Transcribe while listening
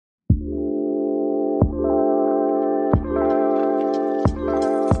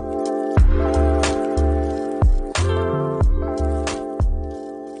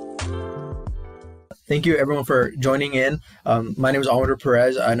Thank you everyone for joining in. My name is Amador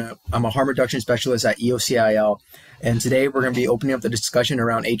Perez. I'm a harm reduction specialist at EOCIL. And today we're going to be opening up the discussion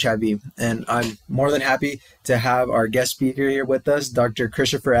around HIV. And I'm more than happy to have our guest speaker here with us, Dr.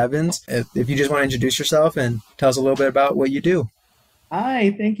 Christopher Evans. If you just want to introduce yourself and tell us a little bit about what you do.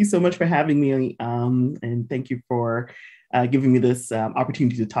 Hi, thank you so much for having me. And thank you for giving me this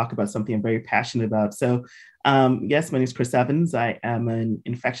opportunity to talk about something I'm very passionate about. Yes, my name is Chris Evans. I am an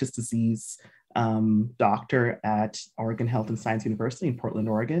infectious disease doctor at Oregon Health and Science University in Portland,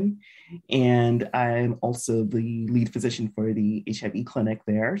 Oregon. And I'm also the lead physician for the HIV clinic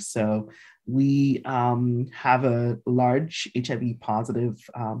there. So we have a large HIV positive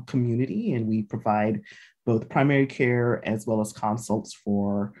community, and we provide both primary care as well as consults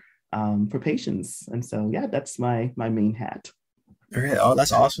for patients. And so, yeah, that's my main hat. All right. Oh,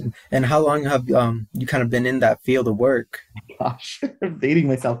 that's awesome. And how long have you kind of been in that field of work? Gosh, I'm dating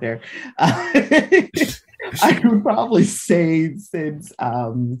myself there. I would probably say since,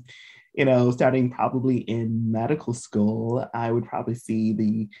 starting probably in medical school, I would probably see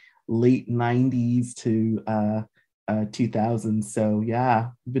the late 90s to 2000s. So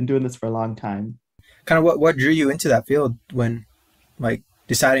yeah, I've been doing this for a long time. Kind of what drew you into that field when like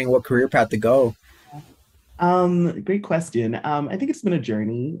deciding what career path to go? Great question. I think it's been a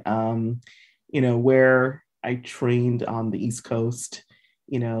journey. Where I trained on the East Coast,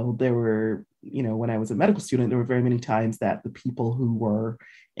 there were, when I was a medical student, there were very many times that the people who were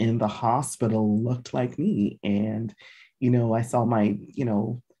in the hospital looked like me. And, I saw my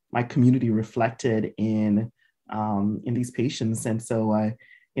community reflected in these patients. And so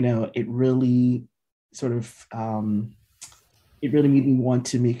it really sort of, it really made me want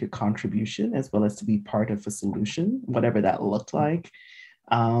to make a contribution as well as to be part of a solution, whatever that looked like.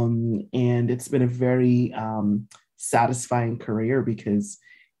 And it's been a very satisfying career because,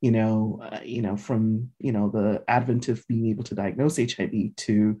 from the advent of being able to diagnose HIV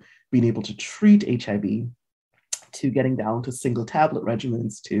to being able to treat HIV, to getting down to single tablet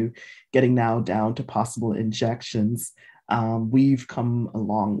regimens, to getting now down to possible injections, we've come a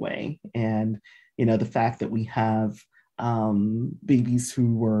long way. And the fact that we have babies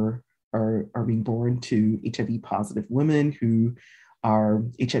who are being born to HIV positive women who are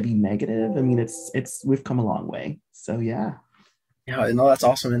HIV negative. I mean, we've come a long way. So yeah. Yeah, no, that's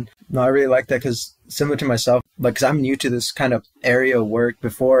awesome. And no, I really like that because similar to myself, like, cause I'm new to this kind of area of work.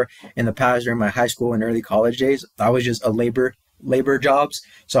 Before, in the past, during my high school and early college days, I was just a labor jobs.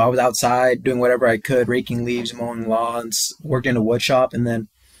 So I was outside doing whatever I could, raking leaves, mowing lawns, worked in a wood shop. And then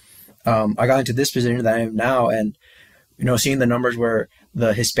I got into this position that I am now. And seeing the numbers where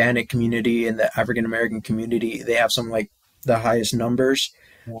the Hispanic community and the African American community, they have some like the highest numbers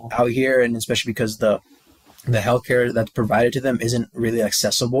out here, and especially because the healthcare that's provided to them isn't really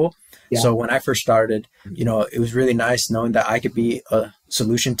accessible. Yeah. So when I first started, it was really nice knowing that I could be a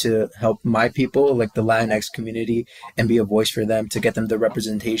solution to help my people, like the Latinx community, and be a voice for them to get them the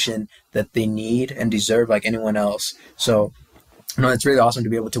representation that they need and deserve like anyone else. So it's really awesome to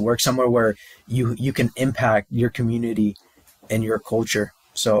be able to work somewhere where you can impact your community and your culture.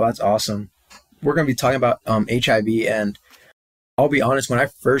 So that's awesome. We're going to be talking about HIV, and I'll be honest, when I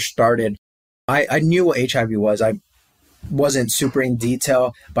first started, I knew what HIV was. I wasn't super in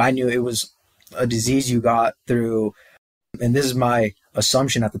detail, but I knew it was a disease you got through, and this is my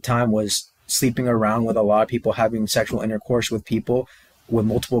assumption at the time, was sleeping around with a lot of people, having sexual intercourse with people with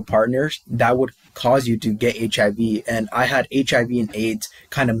multiple partners that would cause you to get HIV. And I had HIV and AIDS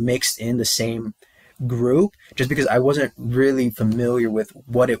kind of mixed in the same group just because I wasn't really familiar with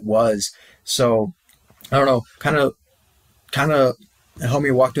what it was. So I don't know, kind of help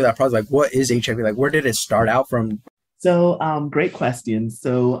me walk through that process. Like, what is HIV? Like, where did it start out from? So great question.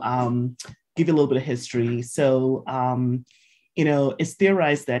 So give you a little bit of history. So, it's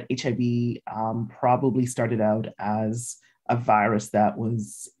theorized that HIV probably started out as a virus that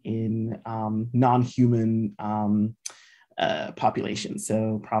was in non-human populations,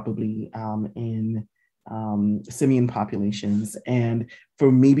 so probably in simian populations. And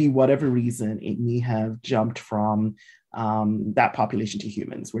for maybe whatever reason, it may have jumped from that population to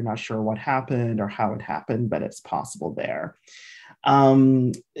humans. We're not sure what happened or how it happened, but it's possible there.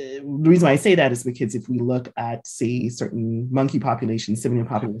 The reason why I say that is because if we look at, say, certain monkey populations, simian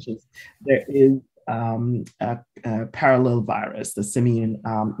populations, there is a parallel virus, the simian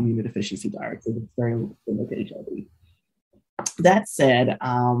immunodeficiency virus. So it's very similar to HIV. That said,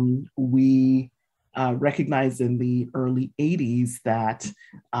 we recognized in the early 80s that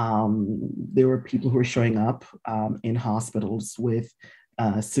there were people who were showing up in hospitals with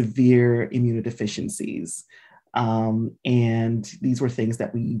severe immunodeficiencies. And these were things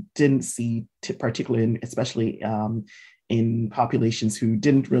that we didn't see, particularly especially in populations who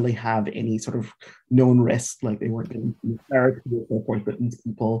didn't really have any sort of known risk, like they weren't getting therapy or so forth. But these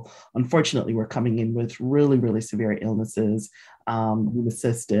people, unfortunately, were coming in with really, really severe illnesses,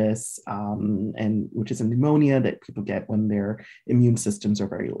 pneumocystis, and which is a pneumonia that people get when their immune systems are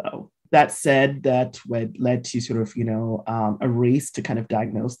very low. That said, that led to sort of, a race to kind of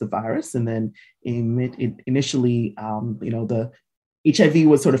diagnose the virus. And then initially, the HIV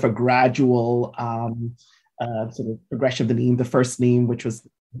was sort of a gradual sort of progression of the name. The first name, which was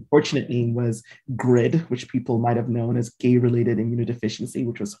unfortunate name, was GRID, which people might have known as gay-related immunodeficiency,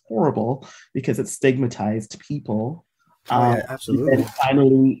 which was horrible because it stigmatized people. Oh yeah, absolutely. And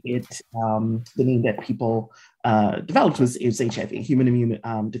finally, the name that people developed was HIV, human immune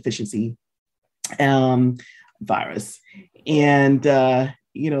deficiency virus. And the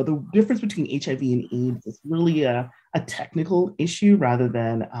difference between HIV and AIDS is really a technical issue rather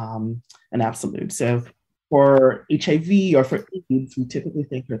than an absolute. So for HIV or for AIDS, we typically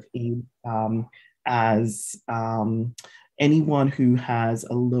think of AIDS as anyone who has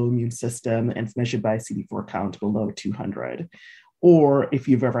a low immune system and it's measured by CD4 count below 200. Or if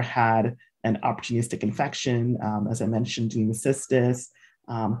you've ever had an opportunistic infection, as I mentioned, pneumocystis,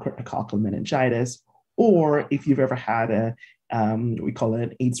 cryptococcal meningitis, or if you've ever had we call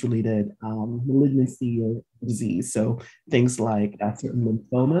it AIDS-related malignancy or disease. So things like certain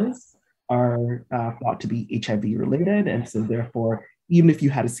lymphomas are thought to be HIV related. And so therefore, even if you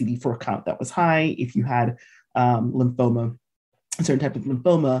had a CD4 count that was high, if you had lymphoma, a certain type of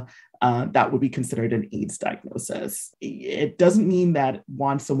lymphoma, that would be considered an AIDS diagnosis. It doesn't mean that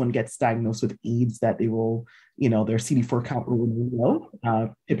once someone gets diagnosed with AIDS that they will, their CD4 count will remain low.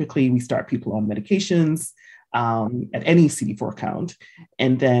 Typically, we start people on medications at any CD4 count,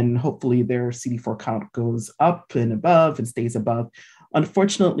 and then hopefully their CD4 count goes up and above and stays above.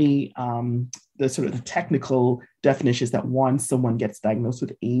 Unfortunately, the sort of the technical definition is that once someone gets diagnosed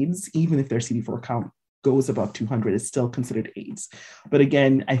with AIDS, even if their CD4 count goes above 200, is still considered AIDS. But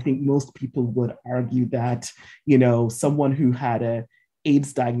again, I think most people would argue that, someone who had a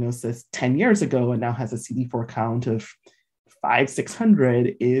AIDS diagnosis 10 years ago and now has a CD4 count of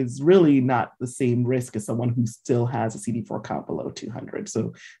 500-600 is really not the same risk as someone who still has a CD4 count below 200.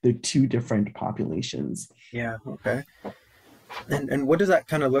 So they're two different populations. Yeah. Okay. And what does that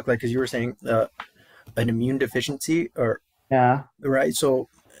kind of look like? Because you were saying an immune deficiency, or Yeah. right? So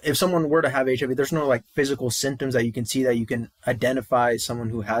if someone were to have HIV, there's no like physical symptoms that you can see that you can identify someone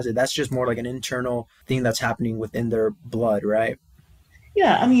who has it. That's just more like an internal thing that's happening within their blood, right?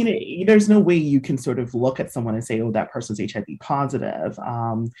 Yeah, I mean, there's no way you can sort of look at someone and say, "Oh, that person's HIV positive." There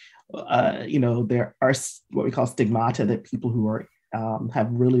are what we call stigmata that people who are have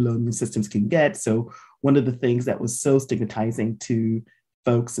really low immune systems can get. So one of the things that was so stigmatizing to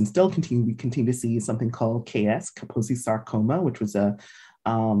folks and still we continue to see is something called KS, Kaposi sarcoma, which was a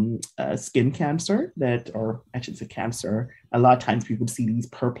skin cancer or I should say cancer. A lot of times people see these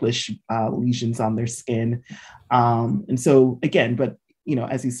purplish lesions on their skin. And so again, but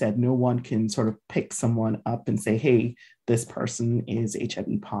as you said, no one can sort of pick someone up and say, hey, this person is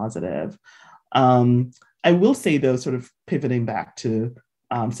HIV positive. I will say, though, sort of pivoting back to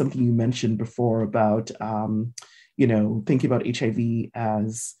something you mentioned before about, thinking about HIV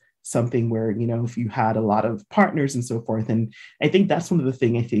as something where, if you had a lot of partners and so forth. And I think that's one of the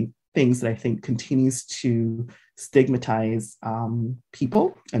things that I think continues to stigmatize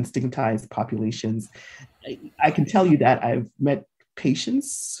people and stigmatize populations. I can tell you that I've met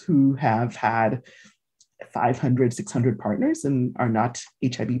patients who have had 500, 600 partners and are not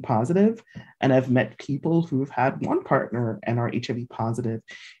HIV positive. And I've met people who have had one partner and are HIV positive.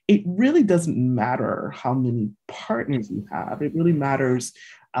 It really doesn't matter how many partners you have. It really matters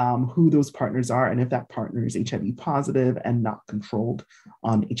who those partners are and if that partner is HIV positive and not controlled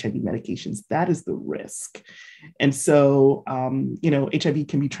on HIV medications. That is the risk. And so, HIV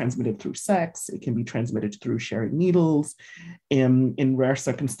can be transmitted through sex. It can be transmitted through sharing needles. In rare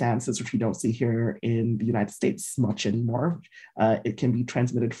circumstances, which we don't see here in the United States much anymore, it can be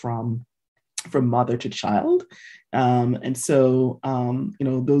transmitted from mother to child. And so,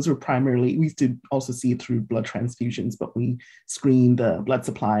 those are primarily, we used to also see it through blood transfusions, but we screen the blood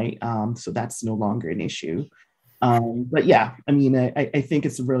supply. So that's no longer an issue. But yeah, I mean, I think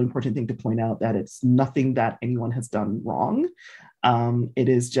it's a really important thing to point out that it's nothing that anyone has done wrong. It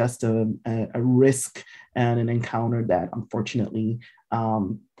is just a risk and an encounter that unfortunately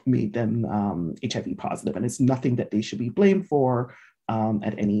made them HIV positive. And it's nothing that they should be blamed for in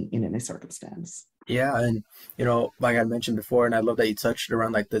any circumstance. Yeah, and like I mentioned before, and I love that you touched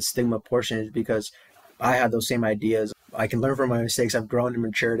around like the stigma portion, is because I had those same ideas. I can learn from my mistakes. I've grown and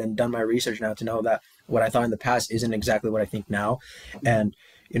matured and done my research now to know that what I thought in the past isn't exactly what I think now. And,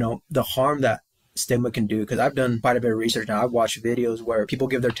 the harm that stigma can do, because I've done quite a bit of research now. I've watched videos where people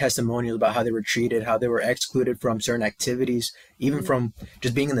give their testimonials about how they were treated, how they were excluded from certain activities, even from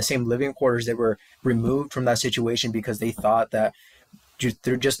just being in the same living quarters. They were removed from that situation because they thought that just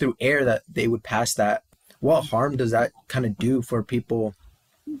through air that they would pass that. What harm does that kind of do for people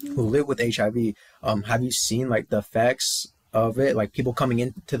who live with HIV? Have you seen like the effects of it, like people coming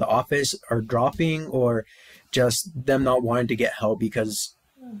into the office are dropping, or just them not wanting to get help because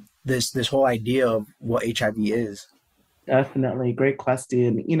this whole idea of what HIV is? Definitely. Great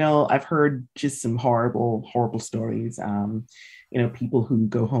question. I've heard just some horrible, horrible stories. People who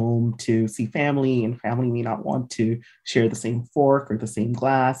go home to see family and family may not want to share the same fork or the same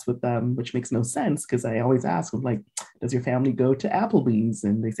glass with them, which makes no sense because I always ask them, like, does your family go to Applebee's?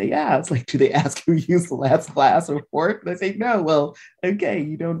 And they say, yeah. It's like, do they ask who used the last glass or fork? And I say, no. Well, okay,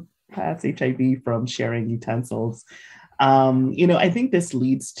 you don't pass HIV from sharing utensils. I think this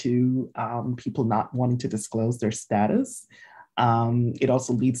leads to people not wanting to disclose their status. It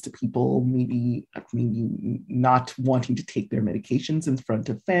also leads to people maybe not wanting to take their medications in front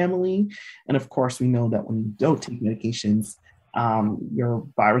of family. And of course, we know that when you don't take medications, your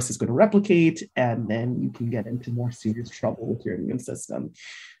virus is going to replicate, and then you can get into more serious trouble with your immune system.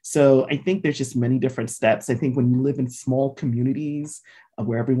 So I think there's just many different steps. I think when you live in small communities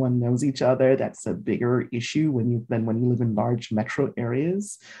where everyone knows each other, that's a bigger issue than when you live in large metro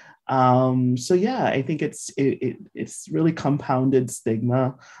areas. So yeah, I think it's really compounded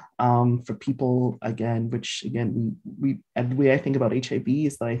stigma for people, again, which again, and the way I think about HIV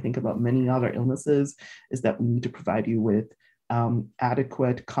is that I think about many other illnesses, is that we need to provide you with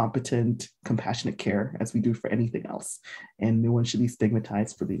adequate, competent, compassionate care as we do for anything else. And no one should be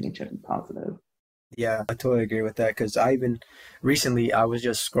stigmatized for being HIV positive. Yeah, I totally agree with that, because I even recently I was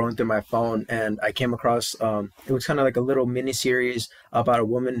just scrolling through my phone and I came across it was kind of like a little mini series about a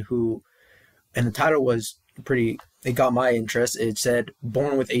woman who, and the title was pretty, it got my interest. It said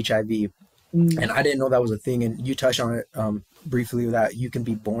born with HIV, Mm. and I didn't know that was a thing. And you touched on it briefly, that you can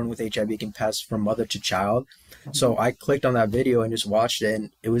be born with HIV, it can pass from mother to child. So I clicked on that video and just watched it, and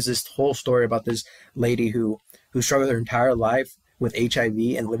it was this whole story about this lady who struggled her entire life with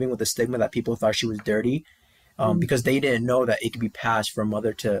HIV and living with the stigma that people thought she was dirty, Mm. because they didn't know that it could be passed from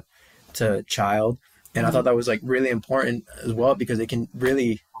mother to child. And I thought that was like really important as well, because it can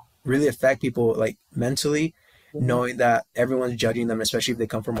really affect people like mentally, Mm. knowing that everyone's judging them, especially if they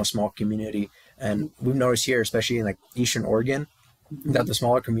come from a small community. And we've noticed here, especially in like Eastern Oregon, that the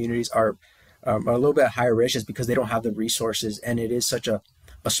smaller communities are a little bit higher risk, just because they don't have the resources, and it is such a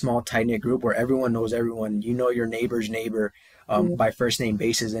small tight knit group where everyone knows everyone. You know your neighbor's neighbor Mm. by first name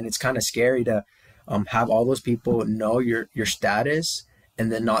basis, and it's kind of scary to have all those people know your status,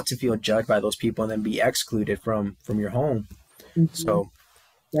 and then not to feel judged by those people, and then be excluded from your home. Mhm. So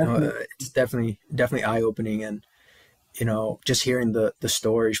Definitely. it's definitely eye opening. And just hearing the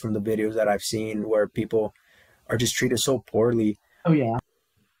stories from the videos that I've seen where people are just treated so poorly. Oh yeah.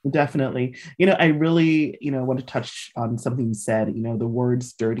 Definitely. I really, want to touch on something you said. The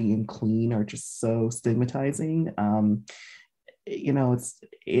words dirty and clean are just so stigmatizing.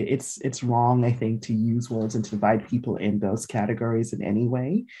 It's wrong, I think, to use words and to divide people in those categories in any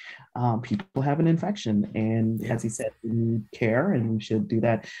way. People have an infection, and Yeah. as you said, we need care, and we should do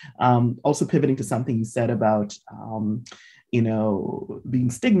that. Also, pivoting to something you said about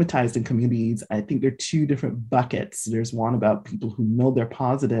being stigmatized in communities, I think there are two different buckets. There's one about people who know they're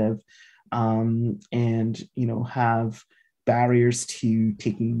positive, and have barriers to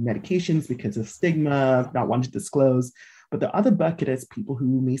taking medications because of stigma, not wanting to disclose. But the other bucket is people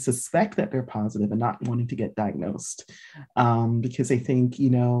who may suspect that they're positive and not wanting to get diagnosed. Because I think,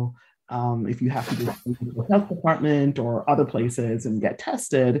 if you have to go to the health department or other places and get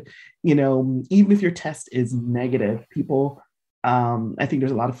tested, even if your test is negative, people, I think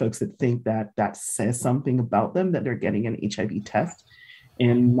there's a lot of folks that think that that says something about them, that they're getting an HIV test.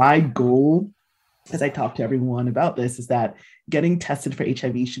 And my goal, as I talk to everyone about this, is that getting tested for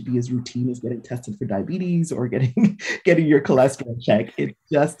HIV should be as routine as getting tested for diabetes or getting getting your cholesterol checked. It's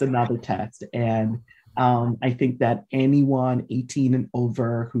just another test. And I think that anyone 18 and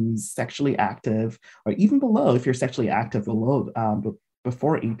over who's sexually active, or even below, if you're sexually active below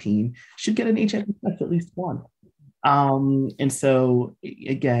before 18, should get an HIV test, at least one. And so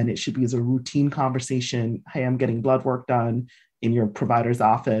again, it should be as a routine conversation. Hey, I'm getting blood work done in your provider's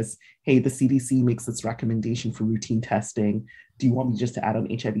office. Hey, the CDC makes this recommendation for routine testing. Do you want me just to add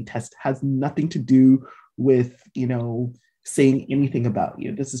an HIV test? Has nothing to do with, saying anything about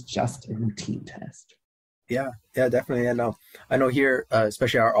you. This is just a routine test. Yeah, definitely. And I know here,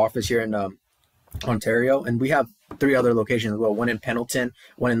 especially our office here in Ontario, and we have three other locations as well. One in Pendleton,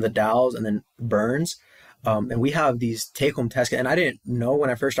 one in the Dalles, and then Burns. And we have these take-home tests, and I didn't know when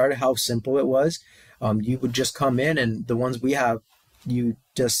I first started how simple it was. You would just come in, and the ones we have, you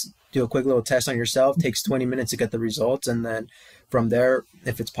just do a quick little test on yourself. Takes 20 minutes to get the results, and then from there,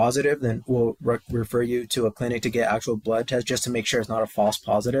 if it's positive, then we'll refer you to a clinic to get actual blood tests just to make sure it's not a false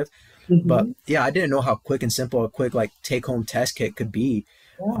positive. But Mhm. yeah, I didn't know how quick and simple a quick like take-home test kit could be.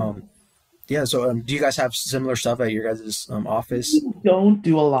 Yeah. Um, yeah, so do you guys have similar stuff at your guys' office? We don't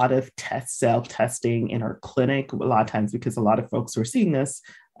do a lot of self-testing in our clinic a lot of times because a lot of folks who are seeing this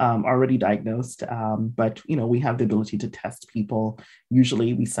are already diagnosed. But we have the ability to test people.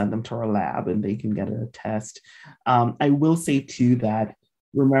 Usually, we send them to our lab and they can get a test. I will say too that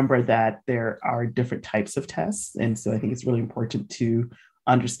remember that there are different types of tests, and so I think it's really important to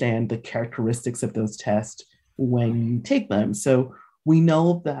understand the characteristics of those tests when you take them. So we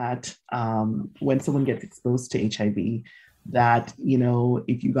know that when someone gets exposed to HIV, that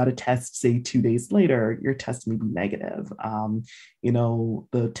if you got a test say 2 days later, your test may be negative.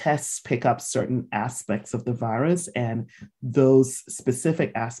 The tests pick up certain aspects of the virus, and those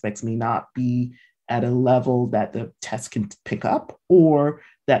specific aspects may not be at a level that the test can pick up, or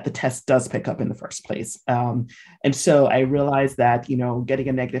that the test does pick up in the first place. And so I realized that, getting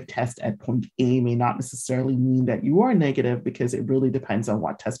a negative test at point A may not necessarily mean that you are negative, because it really depends on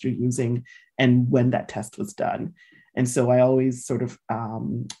what test you're using and when that test was done. And so I always sort of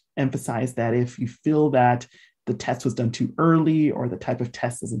emphasize that if you feel that the test was done too early or the type of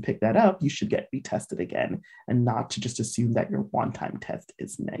test doesn't pick that up, you should get retested again, and not to just assume that your one-time test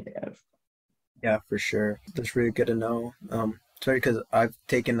is negative. Yeah, for sure. That's really good to know. Especially because I've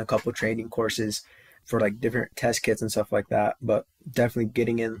taken a couple training courses for like different test kits and stuff like that. But definitely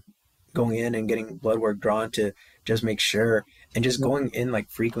going in and getting blood work drawn to just make sure, and just going in like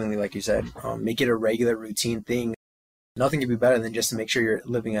frequently, like you said, make it a regular routine thing. Nothing could be better than just to make sure you're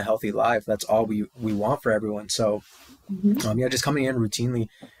living a healthy life. That's all we want for everyone. So, Mhm. yeah, just coming in routinely.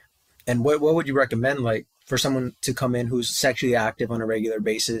 And what would you recommend, like, for someone to come in who's sexually active on a regular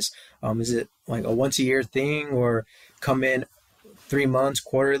basis? Is it like a once a year thing, or come in 3 months,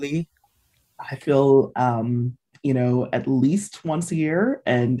 quarterly? I feel, at least once a year,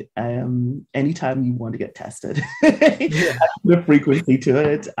 and anytime you want to get tested. Yeah. The frequency to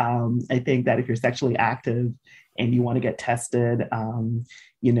it. I think that if you're sexually active and you want to get tested,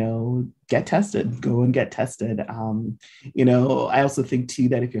 get tested, go and get tested. I also think too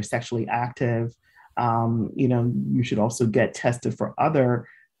that if you're sexually active, you should also get tested for other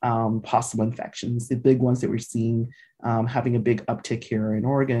possible infections. The big ones that we're seeing having a big uptick here in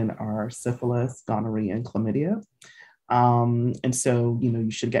Oregon are syphilis, gonorrhea, and chlamydia. And so,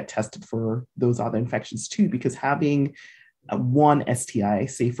 you should get tested for those other infections too, because having one STI,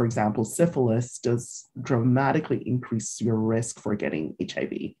 say for example, syphilis, does dramatically increase your risk for getting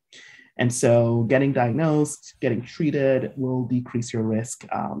HIV. And so getting diagnosed, getting treated will decrease your risk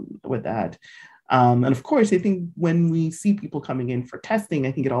with that. And of course, I think when we see people coming in for testing,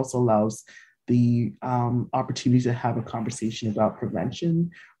 I think it also allows the opportunity to have a conversation about prevention,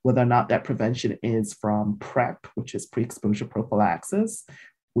 whether or not that prevention is from PrEP, which is pre-exposure prophylaxis,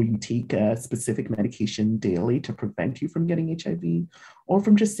 where you take a specific medication daily to prevent you from getting HIV, or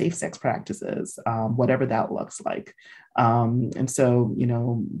from just safe sex practices, whatever that looks like. And so,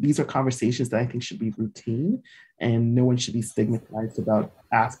 these are conversations that I think should be routine, and no one should be stigmatized about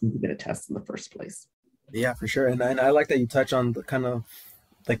asking to get a test in the first place. Yeah, for sure. And I like that you touch on the kind of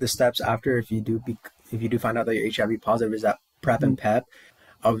like the steps after, if you do find out that you're HIV positive, is that PrEP and PEP.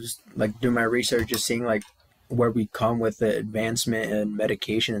 I was like doing my research, just seeing like where we come with the advancement and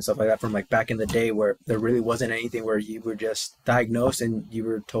medication and stuff like that from like back in the day, where there really wasn't anything, where you were just diagnosed and you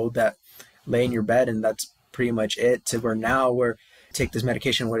were told that lay in your bed and that's pretty much it, to where now we're take this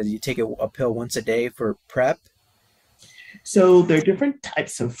medication. What is it? You take a pill once a day for PrEP. So there are different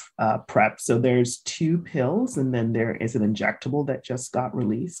types of PrEP. So there's two pills, and then there is an injectable that just got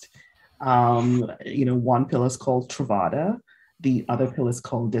released. One pill is called Truvada, the other pill is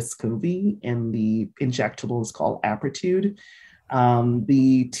called Descovy, and the injectable is called Apretude.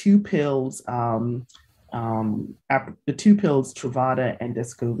 The two pills, Truvada and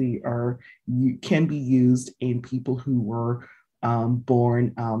Descovy, can be used in people who were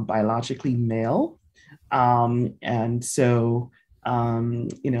born biologically male. And so,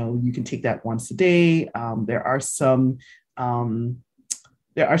 you can take that once a day.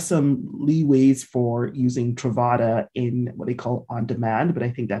 There are some leeways for using Truvada in what they call on demand, but I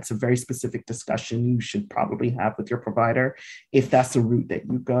think that's a very specific discussion you should probably have with your provider if that's the route that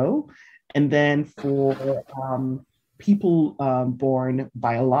you go. And then for people born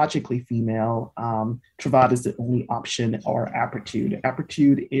biologically female, Truvada is the only option, or Apretude.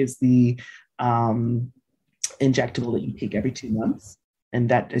 Apretude is the um, injectable that you take every 2 months. And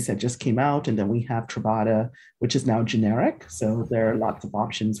that, I said, just came out. And then we have Truvada, which is now generic. So there are lots of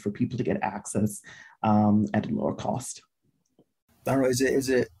options for people to get access at a lower cost. I don't know. Is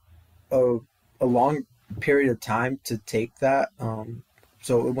it a a long period of time to take that?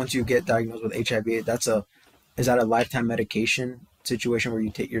 So once you get diagnosed with HIV, is that a lifetime medication situation where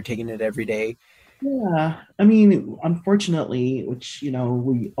you're taking it every day? Yeah, I mean, unfortunately, which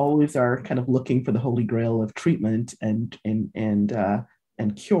we always are kind of looking for the holy grail of treatment and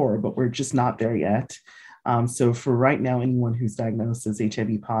cure, but we're just not there yet. So for right now, anyone who's diagnosed as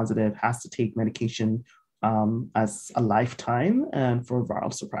HIV positive has to take medication as a lifetime and for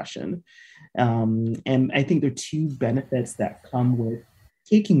viral suppression. And I think there are two benefits that come with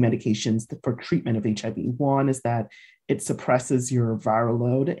taking medications for treatment of HIV. One is that it suppresses your viral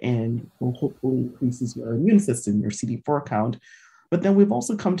load and will hopefully increases your immune system, your CD4 count. But then we've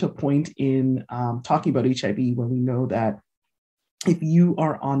also come to a point in talking about HIV where we know that if you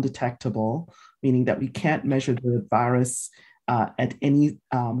are undetectable, meaning that we can't measure the virus at any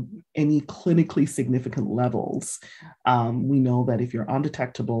clinically significant levels, we know that if you're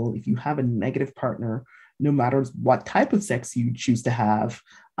undetectable, if you have a negative partner, no matter what type of sex you choose to have,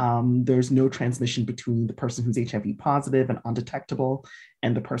 there's no transmission between the person who's HIV positive and undetectable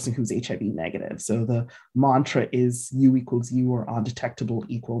and the person who's HIV negative. So the mantra is U equals U, or undetectable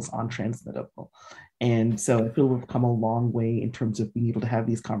equals untransmittable. And so I feel we've come a long way in terms of being able to have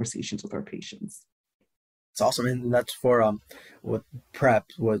these conversations with our patients. It's awesome, and that's for what PrEP,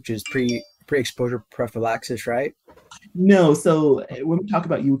 which is pre-exposure prophylaxis, right? No, so when we talk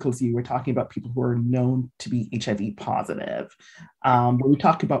about U equals U, we're talking about people who are known to be HIV positive. When we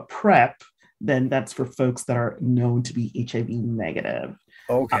talk about PrEP, then that's for folks that are known to be HIV negative.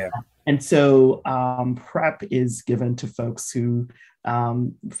 Okay. And so PrEP is given to folks who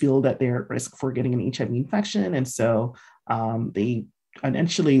feel that they're at risk for getting an HIV infection. And so they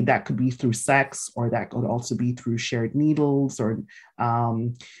initially that could be through sex, or that could also be through shared needles, or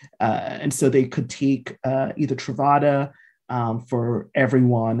and so they could take either Truvada for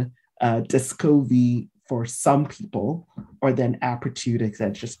everyone, Descovy for some people, or then Apretude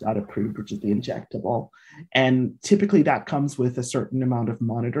that just got approved, which is the injectable. And typically that comes with a certain amount of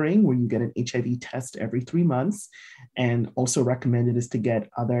monitoring where you get an HIV test every 3 months. And also recommended is to get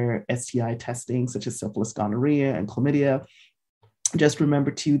other STI testing, such as syphilis, gonorrhea, and chlamydia. Just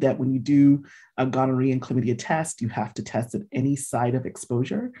remember too that when you do a gonorrhea and chlamydia test, you have to test at any site of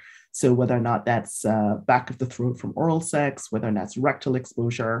exposure. So whether or not that's back of the throat from oral sex, whether that's rectal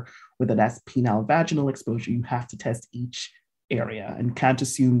exposure, whether that's penile vaginal exposure, you have to test each area, and can't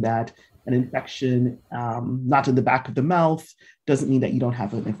assume that an infection, not in the back of the mouth, doesn't mean that you don't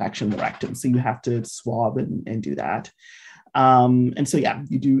have an infection in the rectum. So you have to swab and do that. And so, yeah,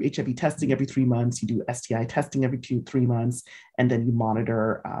 you do HIV testing every 3 months, you do STI testing every 3 months, and then you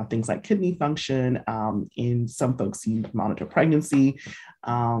monitor things like kidney function. In some folks, you monitor pregnancy.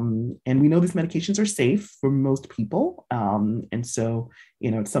 And we know these medications are safe for most people. And so,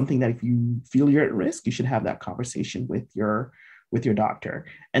 it's something that if you feel you're at risk, you should have that conversation with your doctor.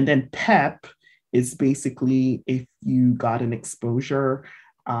 And then PEP is basically if you got an exposure.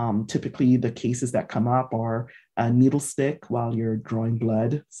 Typically, the cases that come up are a needle stick while you're drawing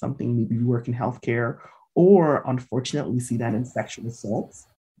blood, something maybe you work in healthcare, or unfortunately, we see that in sexual assaults.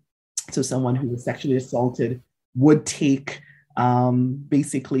 So, someone who was sexually assaulted would take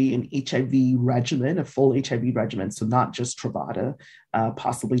basically an HIV regimen, a full HIV regimen. So, not just Truvada,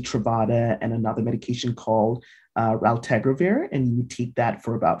 possibly Truvada and another medication called raltegravir, and you would take that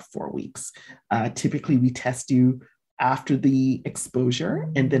for about 4 weeks. Typically, we test you after the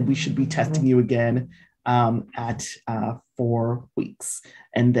exposure, and then we should be testing you again at 4 weeks,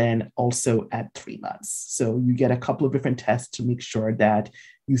 and then also at 3 months. So you get a couple of different tests to make sure that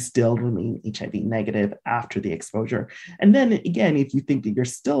you still remain HIV negative after the exposure. And then again, if you think that you're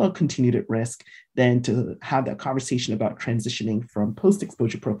still continued at risk, then to have that conversation about transitioning from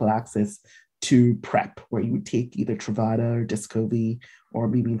post-exposure prophylaxis to PrEP, where you would take either Truvada or Descovy, or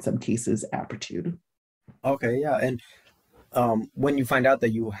maybe in some cases, Apretude. Okay, yeah. And when you find out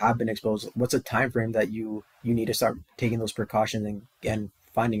that you have been exposed, what's a time frame that you need to start taking those precautions and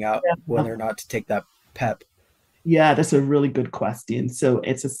finding out Yeah. whether or not to take that PEP? Yeah, that's a really good question. So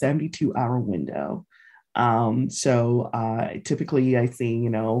it's a 72-hour window. So typically I say,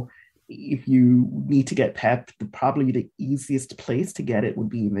 if you need to get PEP, probably the easiest place to get it would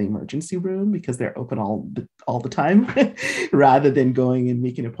be in the emergency room because they're open all the time, rather than going and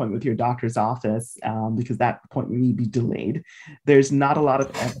making an appointment with your doctor's office, because that appointment may be delayed. There's not a lot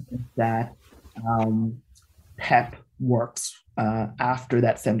of evidence that PEP works after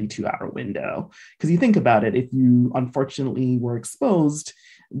that 72-hour window. Because you think about it, if you unfortunately were exposed,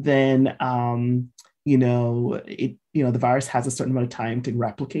 then the virus has a certain amount of time to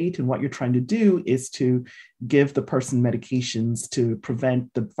replicate, and what you're trying to do is to give the person medications to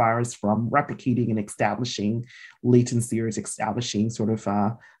prevent the virus from replicating and establishing latency, or is establishing sort of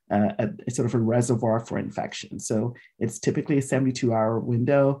a reservoir for infection. So it's typically a 72-hour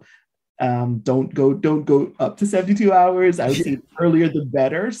window. Don't go up to 72 hours. I would say the earlier the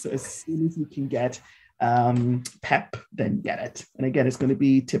better. So as soon as you can get PEP, then get it. And again, it's going to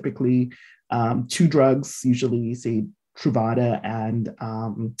be typically 2 drugs, usually say Truvada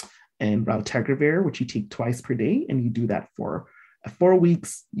and raltegravir, which you take twice per day, and you do that for 4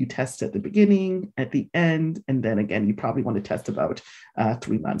 weeks. You test at the beginning, at the end, and then again, you probably want to test about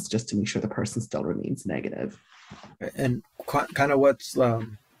 3 months just to make sure the person still remains negative. And kind of what's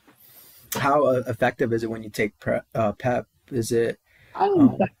how effective is it when you take PEP? Is it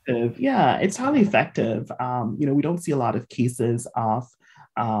highly effective? Yeah, it's highly effective. We don't see a lot of cases of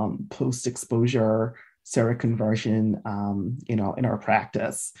post-exposure seroconversion, in our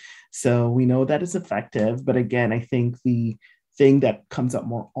practice. So we know that it's effective. But again, I think the thing that comes up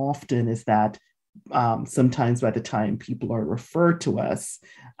more often is that sometimes by the time people are referred to us,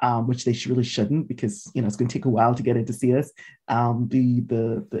 which they really shouldn't, because it's going to take a while to get in to see us,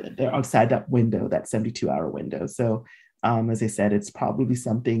 they're outside that window, that 72-hour window. So as I said, it's probably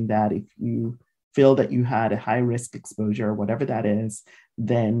something that if you feel that you had a high risk exposure, whatever that is,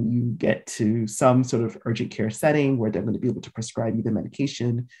 then you get to some sort of urgent care setting where they're going to be able to prescribe you the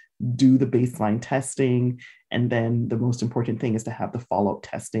medication, do the baseline testing, and then the most important thing is to have the follow-up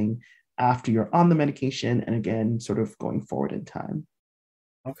testing after you're on the medication, and again, sort of going forward in time.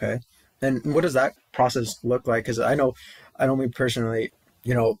 okay? And what does that process look like? Because I know me personally,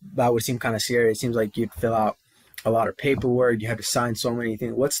 that would seem kind of scary. It seems like you'd fill out a lot of paperwork. You had to sign so many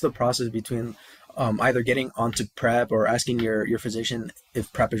things. What's the process between either getting onto PrEP or asking your physician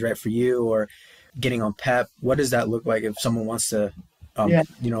if PrEP is right for you, or getting on PEP? What does that look like if someone wants to, Yeah.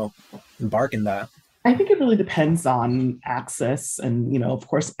 embark in that? I think it really depends on access. And, of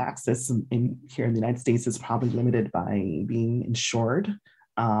course, access here in the United States is probably limited by being insured.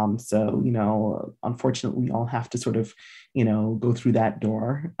 So, unfortunately, we all have to sort of, go through that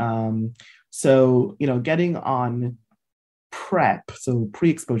door. So, getting on PrEP, so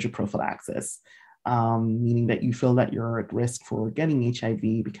pre-exposure prophylaxis, meaning that you feel that you're at risk for getting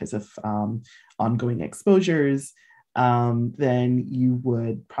HIV because of ongoing exposures, then you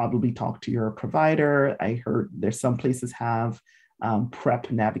would probably talk to your provider. I heard there's some places have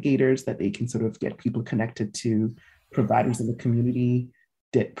PrEP navigators that they can sort of get people connected to providers in the community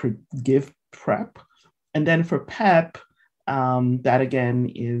that give PrEP. And then for PEP, that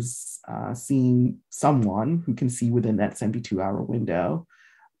again is seeing someone who can see within that 72-hour window.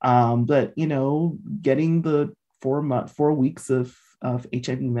 But getting the 4 weeks of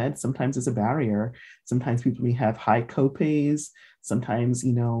HIV meds sometimes is a barrier. Sometimes people may have high copays. Sometimes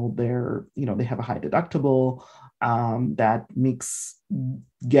they have a high deductible that makes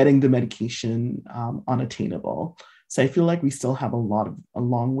getting the medication unattainable. So I feel like we still have a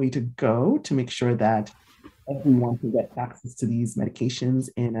long way to go to make sure that everyone can get access to these medications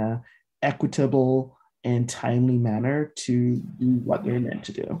in a equitable and timely manner to do what they're meant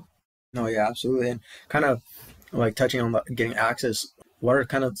to do. No, yeah, absolutely. And kind of like touching on getting access, what are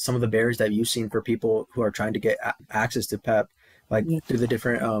kind of some of the barriers that you've seen for people who are trying to get access to PEP, like through the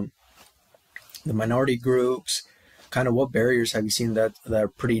different the minority groups? Kind of what barriers have you seen that are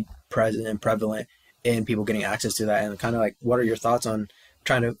pretty present and prevalent in people getting access to that? And kind of like, what are your thoughts on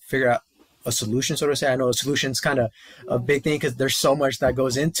trying to figure out a solution, so to say? I know a solution is kind of a big thing because there's so much that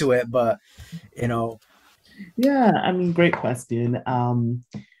goes into it, but Yeah, I mean, great question.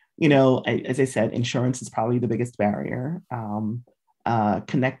 As I said, insurance is probably the biggest barrier.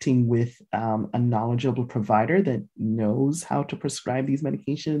 Connecting with a knowledgeable provider that knows how to prescribe these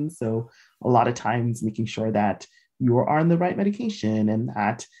medications. So a lot of times making sure that you are on the right medication and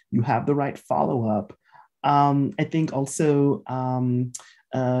that you have the right follow-up. I think also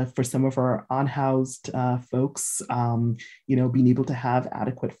for some of our unhoused folks, being able to have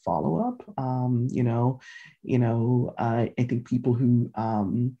adequate follow-up. I think people who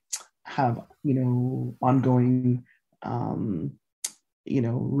have, ongoing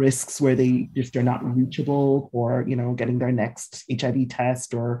risks where they just are not reachable, or getting their next HIV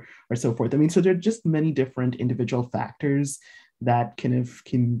test, or so forth. I mean, so there are just many different individual factors that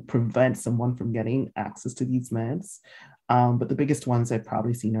can prevent someone from getting access to these meds. But the biggest ones I've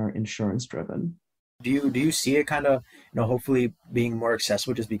probably seen are insurance driven. Do you see it kind of, hopefully being more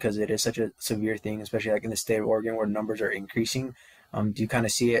accessible just because it is such a severe thing, especially like in the state of Oregon where numbers are increasing? Do you kind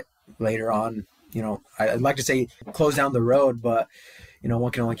of see it later on? I'd like to say close down the road, but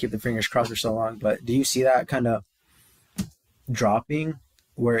one can only keep the fingers crossed for so long. But do you see that kind of dropping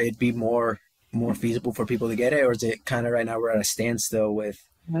where it'd be more feasible for people to get it, or is it kind of right now we're at a standstill with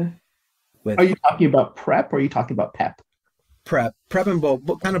Are you talking about PrEP, or are you talking about PEP? prep and both,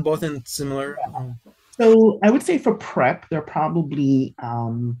 kind of both in similar. So I would say for PrEP, there are probably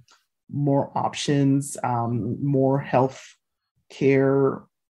more options, more health care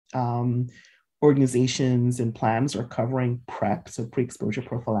um, organizations and plans are covering PrEP, so pre-exposure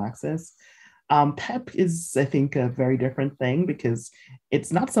prophylaxis. PEP is, I think, a very different thing because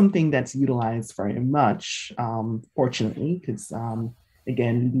it's not something that's utilized very much, fortunately, because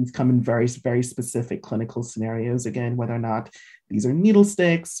again, these come in very, very specific clinical scenarios. Again, whether or not these are needle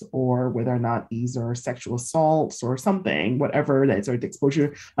sticks or whether or not these are sexual assaults or something, whatever that's or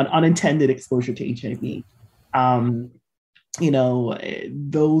exposure, an unintended exposure to HIV. Um,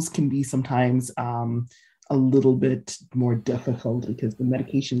 those can be sometimes a little bit more difficult because the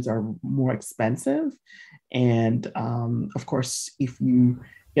medications are more expensive. And of course, if you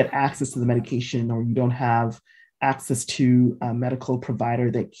get access to the medication or you don't have access to a medical provider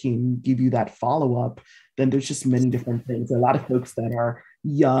that can give you that follow-up, then there's just many different things. A lot of folks that are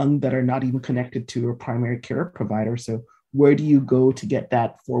young that are not even connected to a primary care provider. So where do you go to get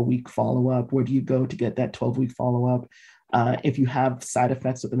that 4-week follow-up? Where do you go to get that 12-week follow-up? If you have side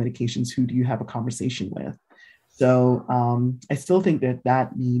effects with the medications, who do you have a conversation with? So I still think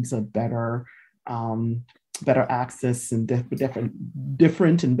that needs a better access and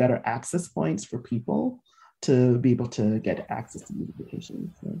different and better access points for people to be able to get access to these medications.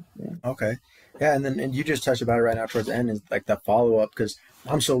 So, yeah. Okay. Yeah, and you just touched about it right now towards the end is like that follow up because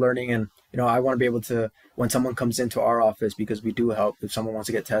I'm still learning and I want to be able to when someone comes into our office because we do help if someone wants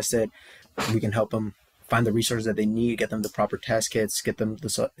to get tested, we can help them find the resources that they need, get them the proper test kits, get them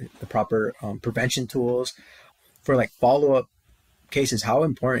the proper prevention tools for like follow up cases. How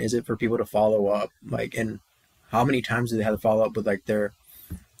important is it for people to follow up? Like, and how many times do they have to follow up with like their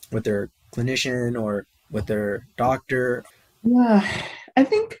clinician or with their doctor? Yeah, I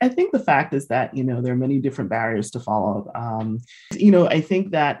think the fact is that there are many different barriers to follow up. I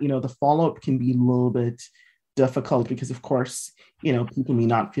think that the follow up can be a little bit difficult because, of course, people may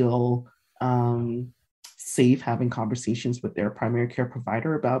not feel safe having conversations with their primary care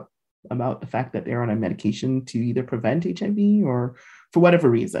provider about the fact that they're on a medication to either prevent HIV or for whatever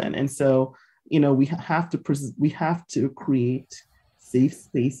reason. And so, we have to create safe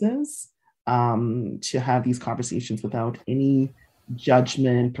spaces to have these conversations without any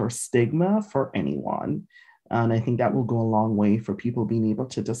judgment or stigma for anyone. And I think that will go a long way for people being able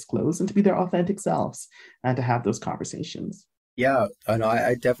to disclose and to be their authentic selves and to have those conversations. Yeah, I know.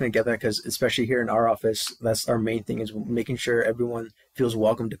 I definitely get that because especially here in our office, that's our main thing is making sure everyone feels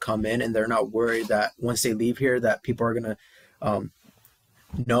welcome to come in and they're not worried that once they leave here that people are gonna um,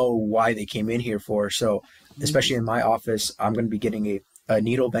 know why they came in here for. So especially in my office, I'm gonna be getting a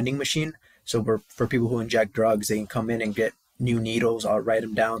needle vending machine. So for people who inject drugs, they can come in and get new needles. I'll write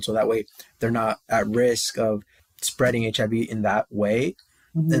them down so that way they're not at risk of spreading HIV in that way.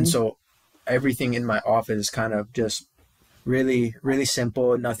 And Mhm. so everything in my office is kind of just really, really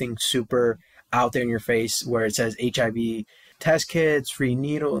simple, nothing super out there in your face where it says HIV test kits, free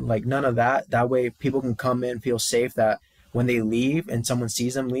needle, like none of that. That way people can come in, feel safe that when they leave and someone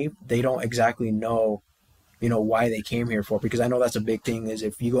sees them leave, they don't exactly know, why they came here for. Because I know that's a big thing is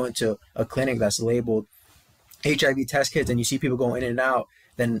if you go into a clinic that's labeled HIV test kits and you see people going in and out,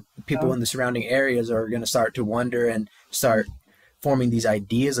 then people in the surrounding areas are going to start to wonder and start forming these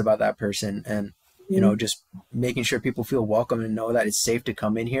ideas about that person. And just making sure people feel welcome and know that it's safe to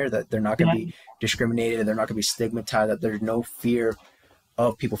come in here, that they're not going to Yeah. be discriminated, they're not going to be stigmatized, that there's no fear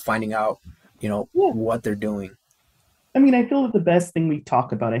of people finding out, Yeah. what they're doing. I mean, I feel that the best thing we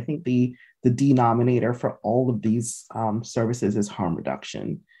talk about, I think the denominator for all of these services is harm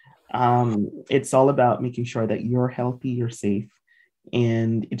reduction. It's all about making sure that you're healthy, you're safe,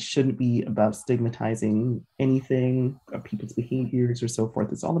 and it shouldn't be about stigmatizing anything or people's behaviors or so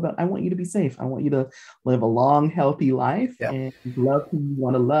forth. It's all about I want you to be safe. I want you to live a long, healthy life Yeah. and love who you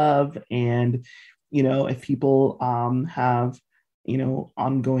want to love. And if people have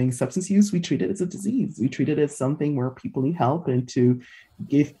ongoing substance use, we treat it as a disease. We treat it as something where people need help, and to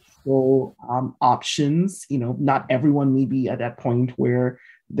give people options. Not everyone may be at that point where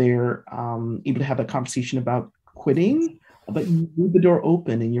they're able to have a conversation about quitting, but you leave the door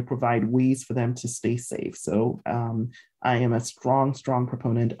open and you provide ways for them to stay safe. So I am a strong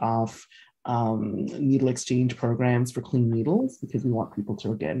proponent of needle exchange programs for clean needles, because we want people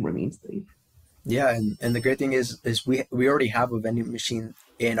to, again, remain safe. Yeah, and the great thing is we already have a vending machine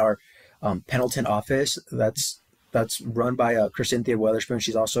in our Pendleton office that's run by Cynthia Weatherspoon.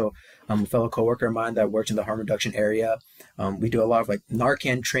 She's also a fellow coworker of mine that works in the harm reduction area. We do a lot of like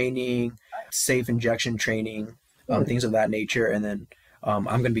Narcan training, safe injection training, things of that nature. And then I'm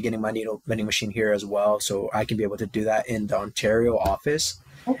going to be getting my needle vending machine here as well, so I can be able to do that in the Ontario office.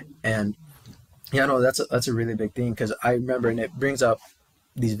 And yeah, no, that's a really big thing, because I remember, and it brings up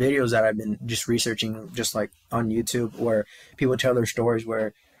these videos that I've been just researching, just like on YouTube, where people tell their stories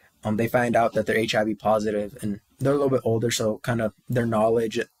where they find out that they're HIV positive, and they're a little bit older, so kind of the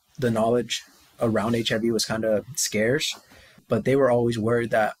knowledge around HIV was kind of scarce, but they were always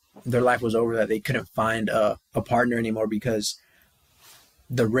worried that their life was over, that they couldn't find a partner anymore, because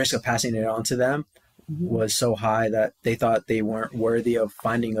the risk of passing it on to them was so high that they thought they weren't worthy of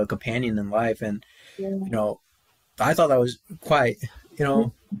finding a companion in life. And I thought that was quite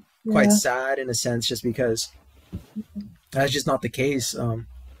sad in a sense, just because that's just not the case.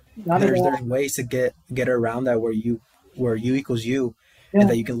 There's ways to get around that, where you equals you, and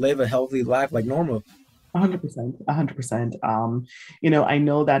that you can live a healthy life like normal. 100%. I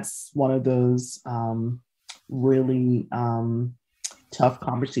know that's one of those really tough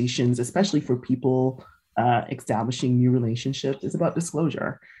conversations, especially for people establishing new relationships. It's about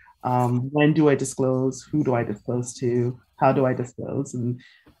disclosure. When do I disclose? Who do I disclose to? How do I disclose? And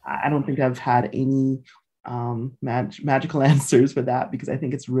I don't think I've had any magical answers for that, because I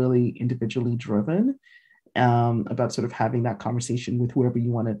think it's really individually driven, about sort of having that conversation with whoever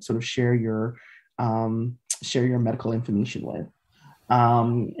you want to sort of share your medical information with.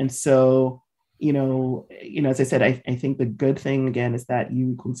 And so, as I said, I think the good thing, again, is that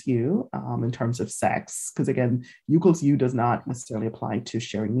U equals U in terms of sex, because again, U equals U does not necessarily apply to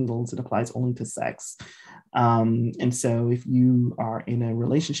sharing needles. It applies only to sex. And so if you are in a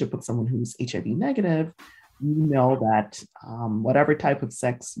relationship with someone who's HIV negative, you know that whatever type of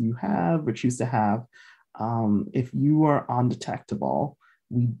sex you have or choose to have, if you are undetectable,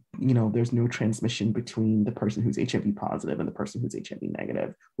 there's no transmission between the person who's HIV positive and the person who's HIV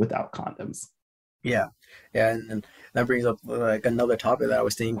negative without condoms. Yeah, and that brings up like another topic that I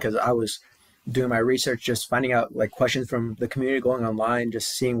was thinking, because I was doing my research, just finding out like questions from the community, going online,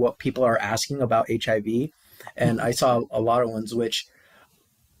 just seeing what people are asking about HIV, and I saw a lot of ones which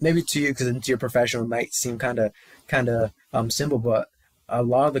maybe to you, because into your professional, might seem kind of simple, but a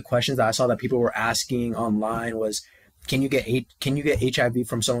lot of the questions that I saw that people were asking online was, can you get HIV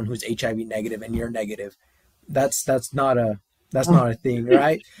from someone who's HIV negative and you're negative? That's not a thing,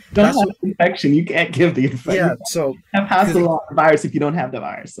 right? Don't have the infection. You can't give the infection. Yeah, so have passed along the virus if you don't have the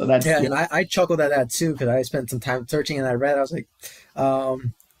virus. So that's and I chuckled at that too, because I spent some time searching and I read. I was like,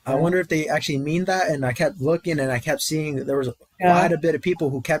 I wonder if they actually mean that. And I kept looking and I kept seeing there was quite a bit of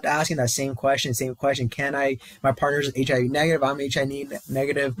people who kept asking that same question. Can my partner's HIV negative, I'm HIV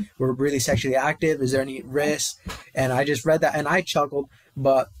negative, we're really sexually active, is there any risk? And I just read that and I chuckled,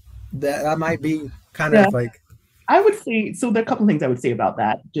 but that might be kind of like, I would say, so there are a couple of things I would say about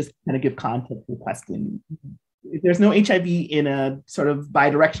that, just kind of give context to the question. If there's no HIV in a sort of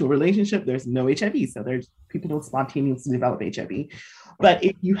bidirectional relationship, there's no HIV. So there's people don't spontaneously develop HIV. But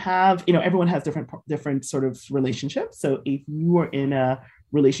if you have, everyone has different sort of relationships. So if you are in a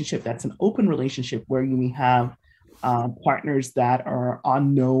relationship that's an open relationship where you may have partners that are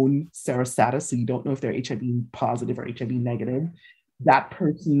unknown serostatus, so you don't know if they're HIV positive or HIV negative, that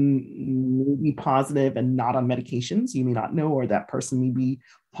person may be positive and not on medications, you may not know, or that person may be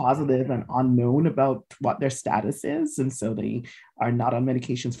positive and unknown about what their status is, and so they are not on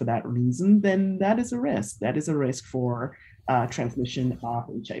medications for that reason, then that is a risk. That is a risk for transmission of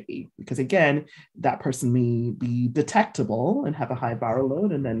HIV, because again, that person may be detectable and have a high viral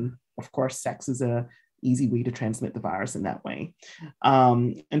load, and then of course sex is a easy way to transmit the virus in that way.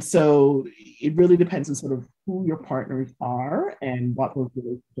 And so it really depends on sort of who your partners are and what those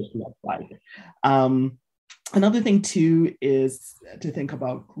relationships look like. Another thing too is to think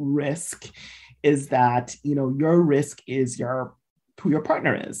about risk, is that, your risk is who your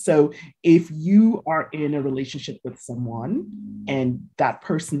partner is. So if you are in a relationship with someone and that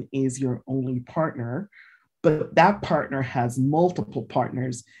person is your only partner, but that partner has multiple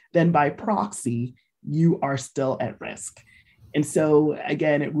partners, then by proxy, you are still at risk. And so,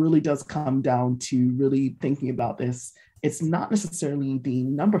 again, it really does come down to really thinking about this. It's not necessarily the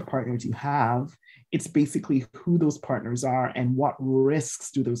number of partners you have, it's basically who those partners are and what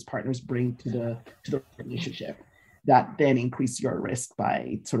risks do those partners bring to the relationship that then increase your risk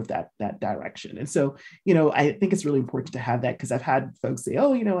by sort of that direction. And so, I think it's really important to have that, because I've had folks say,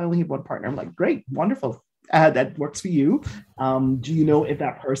 oh, I only have one partner. I'm like, great, wonderful. That works for you. Do you know if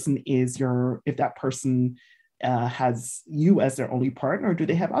that person has you as their only partner, or do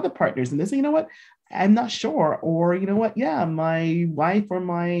they have other partners? And they say, you know what, I'm not sure. Or, you know what, yeah, my wife or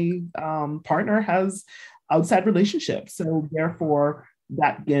my partner has outside relationships. So therefore,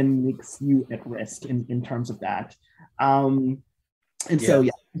 that again makes you at risk in terms of that. And so, Yeah.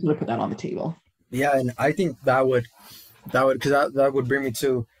 yeah, I'm going to put that on the table. Yeah, and I think because that would bring me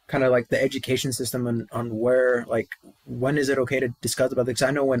to kind of like the education system and on where, like, when is it okay to discuss about this? 'Cause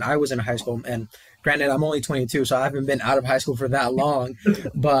I know when I was in high school, and granted I'm only 22, so I haven't been out of high school for that long,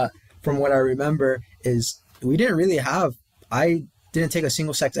 but from what I remember is we didn't really have, I didn't take a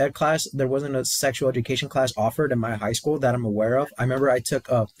single sex ed class. There wasn't a sexual education class offered in my high school that I'm aware of. I remember I took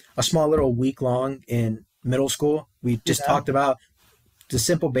a small little week long in middle school. We just Yeah. talked about the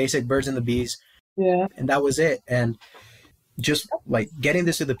simple basic birds and the bees, Yeah. and that was it. And just like getting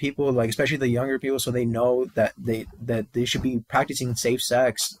this to the people, like especially the younger people, so they know that they should be practicing safe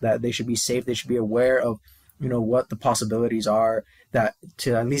sex, that they should be safe, they should be aware of what the possibilities are, that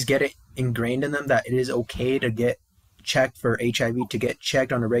to at least get it ingrained in them that it is okay to get checked for HIV, to get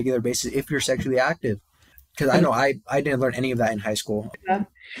checked on a regular basis if you're sexually active. Because I And know I didn't learn any of that in high school.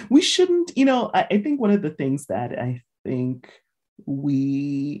 we shouldn't, I think one of the things that I think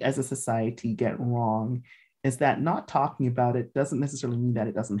we as a society get wrong is that not talking about it doesn't necessarily mean that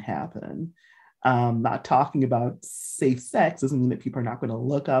it doesn't happen. Not talking about safe sex doesn't mean that people are not going to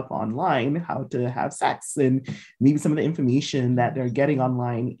look up online how to have sex. And maybe some of the information that they're getting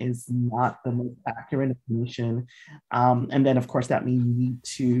online is not the most accurate information. And then, of course, that may lead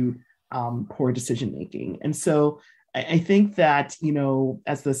to poor decision making. And so I think that,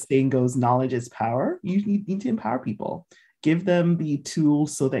 as the saying goes, knowledge is power. You need to empower people, give them the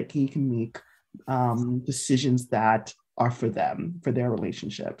tools so that he can make decisions that are for them, for their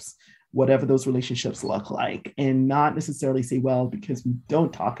relationships, whatever those relationships look like, and not necessarily say, well, because we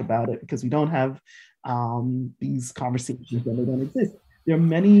don't talk about it, because we don't have these conversations, then they don't exist. There are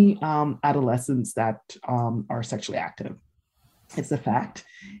many adolescents that are sexually active. It's a fact.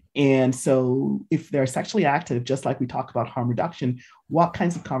 And so if they're sexually active, just like we talk about harm reduction, what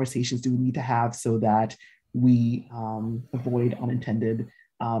kinds of conversations do we need to have so that we avoid unintended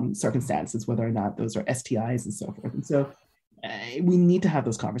circumstances, whether or not those are STIs and so forth. And so we need to have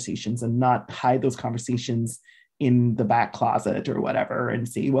those conversations and not hide those conversations in the back closet or whatever and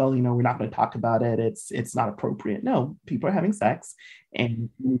say, well, we're not going to talk about it. It's not appropriate. No, people are having sex, and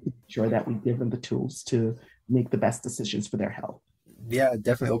we need to ensure that we give them the tools to make the best decisions for their health. Yeah,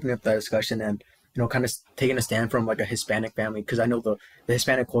 definitely opening up that discussion, and kind of taking a stand from like a Hispanic family, because I know the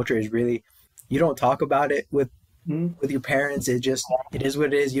Hispanic culture is really, you don't talk about it with your parents. It is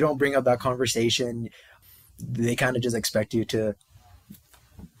what it is. You don't bring up that conversation. They kind of just expect you to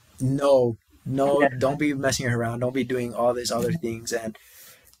no, Yeah. don't be messing around, don't be doing all these other things. And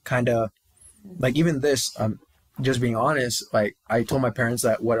kind of like even this, just being honest, like I told my parents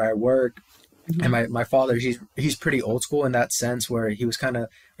that what I work, and my father, he's pretty old school in that sense, where he was kind of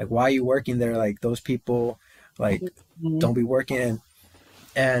like, why are you working there? Like those people, like, don't be working.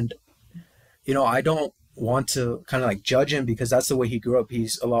 And I don't want to kind of like judge him, because that's the way he grew up.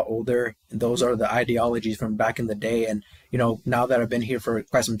 He's a lot older, and those are the ideologies from back in the day. And now that I've been here for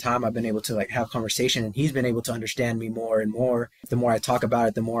quite some time, I've been able to like have conversation, and he's been able to understand me more and more. The more I talk about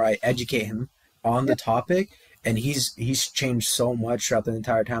it, the more I educate him on the topic. And he's changed so much throughout the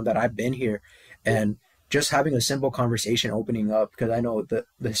entire time that I've been here. And just having a simple conversation, opening up, because I know the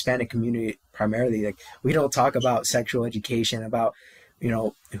Hispanic community primarily, like, we don't talk about sexual education, about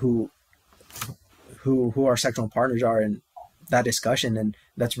who our sexual partners are, in that discussion. And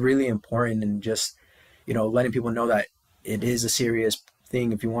that's really important. And just letting people know that it is a serious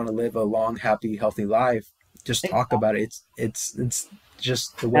thing. If you want to live a long, happy, healthy life, just talk about it. It's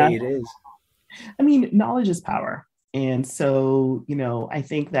just the way it is. I mean, knowledge is power. And so, I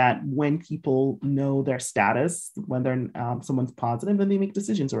think that when people know their status, when they're someone's positive, then they make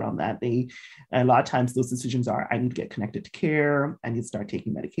decisions around that. A lot of times those decisions are, I need to get connected to care. I need to start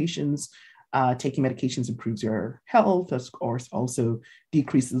taking medications. Taking medications improves your health, of course, also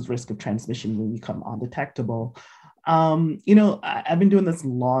decreases risk of transmission when you become undetectable. I've been doing this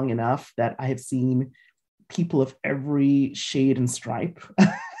long enough that I have seen people of every shade and stripe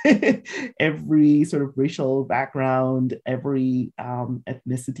every sort of racial background, every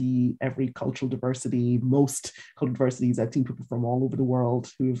ethnicity, every cultural diversity, most cultural diversities. I've seen people from all over the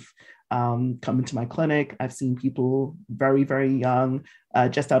world who've come into my clinic. I've seen people very, very young,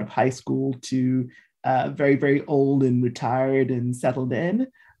 just out of high school, to very, very old and retired and settled in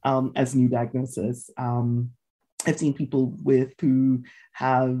as new diagnosis. I've seen people who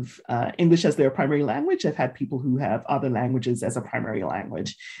have English as their primary language. I've had people who have other languages as a primary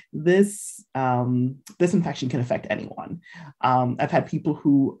language. This infection can affect anyone. I've had people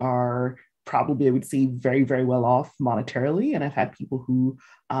who are probably, I would say, very, very well off monetarily, and I've had people who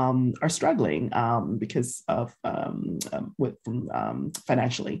are struggling because of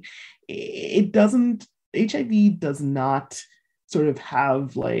financially. HIV does not sort of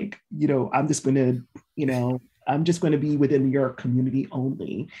have like, I'm just going to be within your community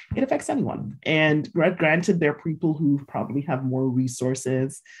only. It affects anyone. And granted, there are people who probably have more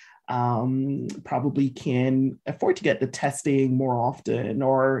resources, probably can afford to get the testing more often,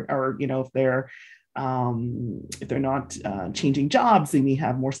 or if they're not changing jobs, they may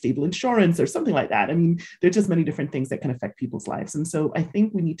have more stable insurance or something like that. I mean, there's just many different things that can affect people's lives. And so I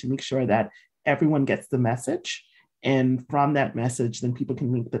think we need to make sure that everyone gets the message. And from that message, then people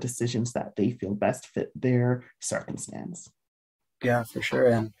can make the decisions that they feel best fit their circumstance. Yeah, for sure.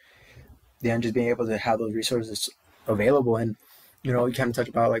 And just being able to have those resources available. And, you kind of touch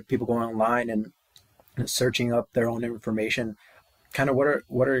about like people going online and searching up their own information. Kind of what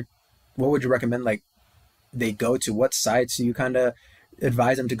would you recommend, like, they go to? What sites do you kind of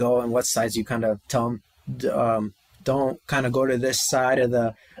advise them to go, and what sites you kind of tell them, don't kind of go to this side of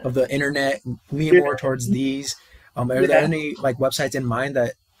the internet, lean more towards these? Are there any like websites in mind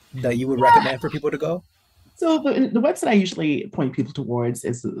that you would recommend for people to go? So the website I usually point people towards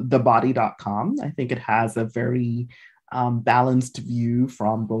is thebody.com. I think it has a very balanced view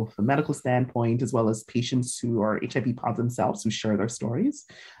from both a medical standpoint as well as patients who are HIV positive themselves who share their stories.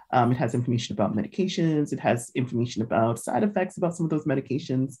 It has information about medications. It has information about side effects about some of those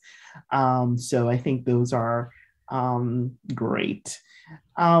medications. So I think those are great.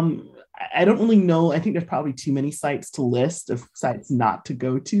 I don't really know. I think there's probably too many sites to list of sites not to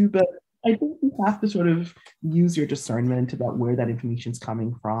go to, but I think you have to sort of use your discernment about where that information is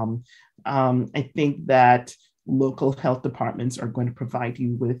coming from. I think that local health departments are going to provide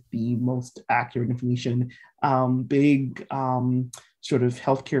you with the most accurate information. Big sort of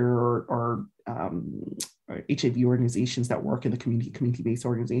healthcare or HIV organizations that work in the community-based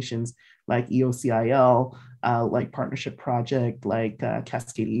organizations like EOCIL, like Partnership Project, like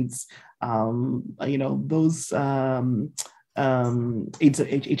Cascades, those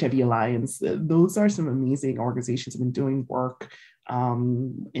HIV Alliance, those are some amazing organizations that have been doing work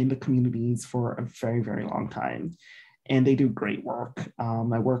in the communities for a very, very long time. And they do great work.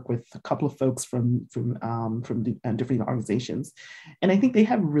 I work with a couple of folks from different organizations, and I think they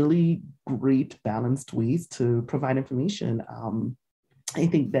have really great balanced ways to provide information. I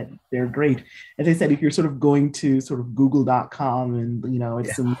think that they're great. As I said, if you're sort of going to sort of google.com and,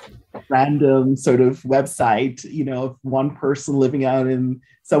 it's some random sort of website, of one person living out in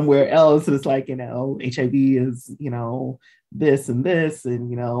somewhere else, and it's like, HIV is, this and this,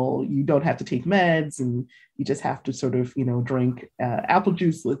 and, you don't have to take meds, and you just have to sort of, drink apple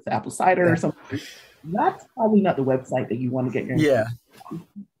juice with apple cider or something. That's probably not the website that you want to get your information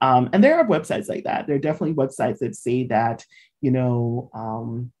on. And there are websites like that. There are definitely websites that say that,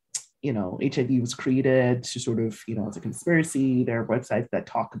 HIV was created to sort of, it's a conspiracy. There are websites that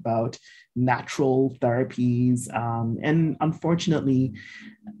talk about natural therapies. And unfortunately,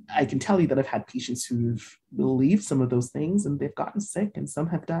 I can tell you that I've had patients who've believed some of those things and they've gotten sick, and some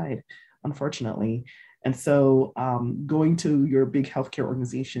have died, unfortunately. And so going to your big healthcare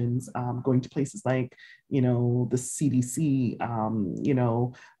organizations, going to places like, the CDC,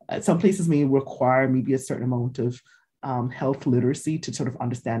 some places may require maybe a certain amount of health literacy to sort of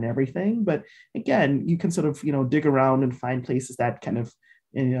understand everything. But again, you can sort of, dig around and find places that kind of,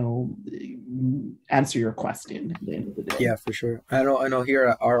 answer your question at the end of the day. Yeah, for sure. I know here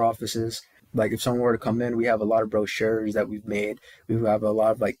at our offices, like if someone were to come in, we have a lot of brochures that we've made. We have a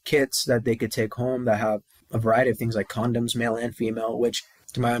lot of like kits that they could take home that have a variety of things like condoms, male and female, which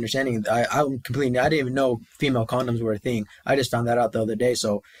to my understanding, I didn't even know female condoms were a thing. I just found that out the other day.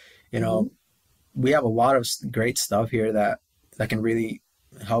 So, we have a lot of great stuff here that can really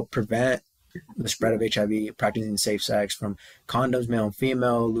help prevent the spread of HIV, practicing safe sex, from condoms, male and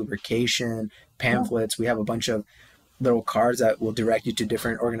female, lubrication, pamphlets. We have a bunch of little cards that will direct you to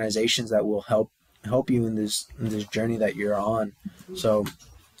different organizations that will help you in this journey that you're on. So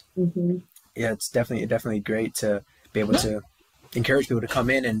yeah, it's definitely great to be able to encourage people to come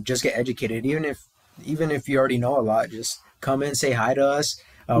in and just get educated, even if you already know a lot. Just come in, say hi to us.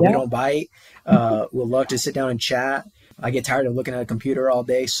 We don't bite. We'll love to sit down and chat. I get tired of looking at a computer all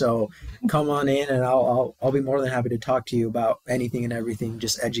day, so come on in, and I'll be more than happy to talk to you about anything and everything.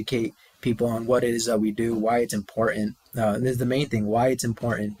 Just educate people on what it is that we do, why it's important. This is the main thing, why it's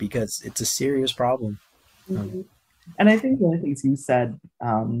important, because it's a serious problem. Mm-hmm. And I think one of the things you said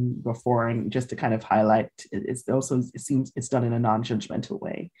before, and just to kind of highlight, it's also, it seems it's done in a non-judgmental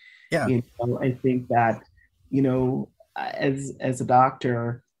way. Yeah. I think that, as a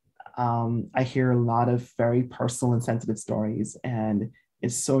doctor, I hear a lot of very personal and sensitive stories, and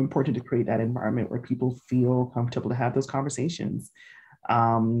it's so important to create that environment where people feel comfortable to have those conversations.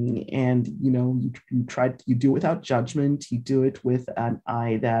 And you do it without judgment. You do it with an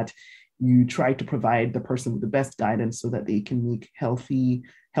eye that you try to provide the person with the best guidance so that they can make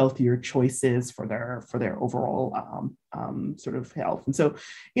healthier choices for their overall sort of health. And so,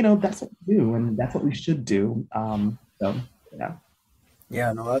 that's what we do, and that's what we should do. So yeah.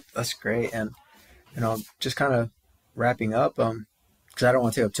 Yeah, no, that's great. And just kind of wrapping up, because I don't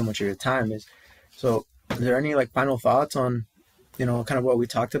want to take up too much of your time. Is there any like final thoughts on, kind of what we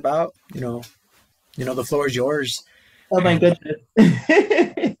talked about? The floor is yours. Oh my goodness.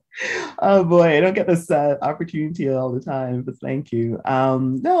 Oh boy, I don't get this opportunity all the time, but thank you.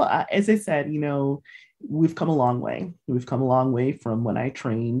 No, as I said, we've come a long way. We've come a long way from when I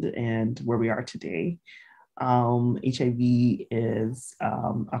trained and where we are today. HIV is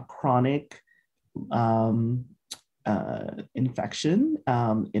a chronic infection.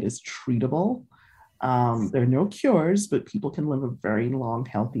 It is treatable. There are no cures, but people can live a very long,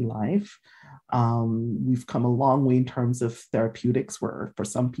 healthy life. We've come a long way in terms of therapeutics, where for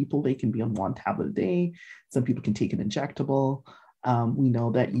some people, they can be on 1 tablet a day. Some people can take an injectable. We know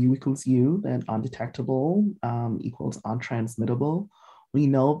that U equals U, that undetectable equals untransmittable. We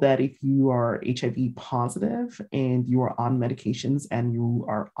know that if you are HIV positive and you are on medications and you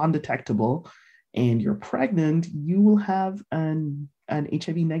are undetectable and you're pregnant, you will have an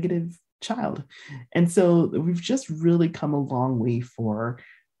HIV negative child. And so we've just really come a long way for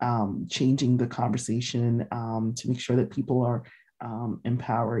changing the conversation to make sure that people are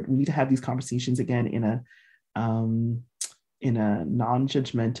empowered. We need to have these conversations again in a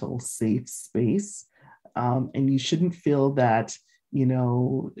non-judgmental, safe space. And you shouldn't feel that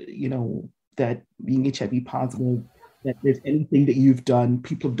that being HIV positive, that there's anything that you've done,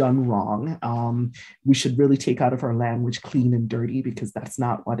 people have done wrong. We should really take out of our language clean and dirty, because that's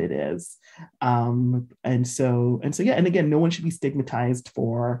not what it is. And so, yeah. And again, no one should be stigmatized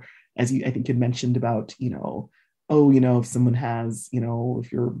for, as I think you mentioned about, if someone has,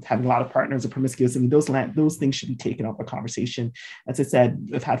 if you're having a lot of partners or promiscuous, those things should be taken out of a conversation. As I said,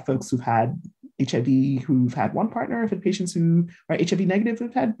 I've had folks who've had HIV who've had 1 partner. I've had patients who are HIV negative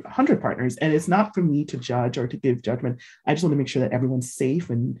who've had 100 partners. And it's not for me to judge or to give judgment. I just want to make sure that everyone's safe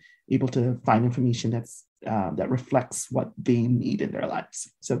and able to find information that reflects what they need in their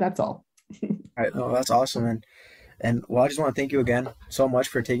lives. So that's all. All right. Oh, that's awesome. And well, I just want to thank you again so much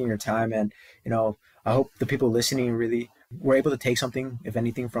for taking your time. And, I hope the people listening really were able to take something, if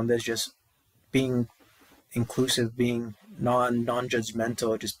anything, from this, just being inclusive, being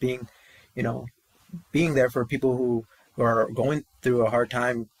non-judgmental, just being there for people who are going through a hard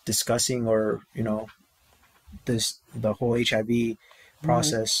time discussing or, the whole HIV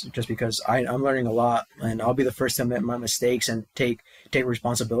process, just because I'm learning a lot, and I'll be the first to admit my mistakes and take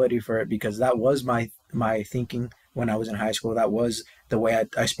responsibility for it, because that was my thinking when I was in high school. That was the way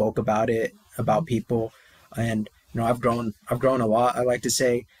I spoke about people. And, I've grown a lot, I like to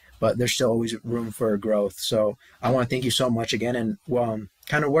say, but there's still always room for growth. So I want to thank you so much again. And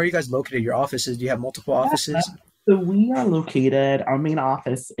kind of where are you guys located? Your offices? Do you have multiple offices? So we are located, our main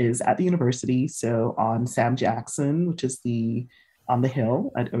office is at the university. So on Sam Jackson, which is on the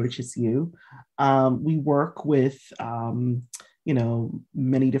Hill at OHSU. We work with,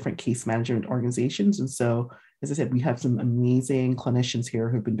 many different case management organizations. And so, as I said, we have some amazing clinicians here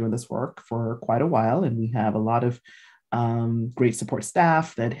who've been doing this work for quite a while. And we have a lot of great support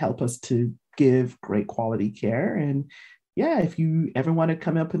staff that help us to give great quality care. And yeah, if you ever want to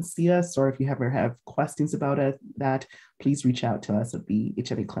come up and see us, or if you ever have questions about that, please reach out to us at the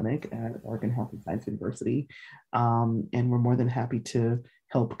HIV Clinic at Oregon Health and Science University. And we're more than happy to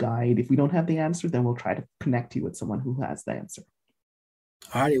help guide. If we don't have the answer, then we'll try to connect you with someone who has the answer.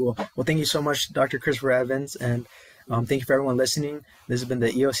 All righty. Well, thank you so much, Dr. Christopher Evans. And thank you for everyone listening. This has been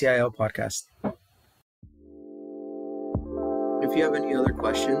the EOCIL podcast. If you have any other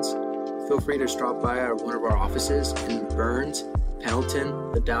questions, feel free to stop by one of our offices in Burns,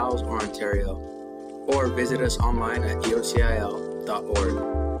 Pendleton, The Dalles, or Ontario. or visit us online at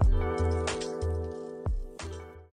eocil.org.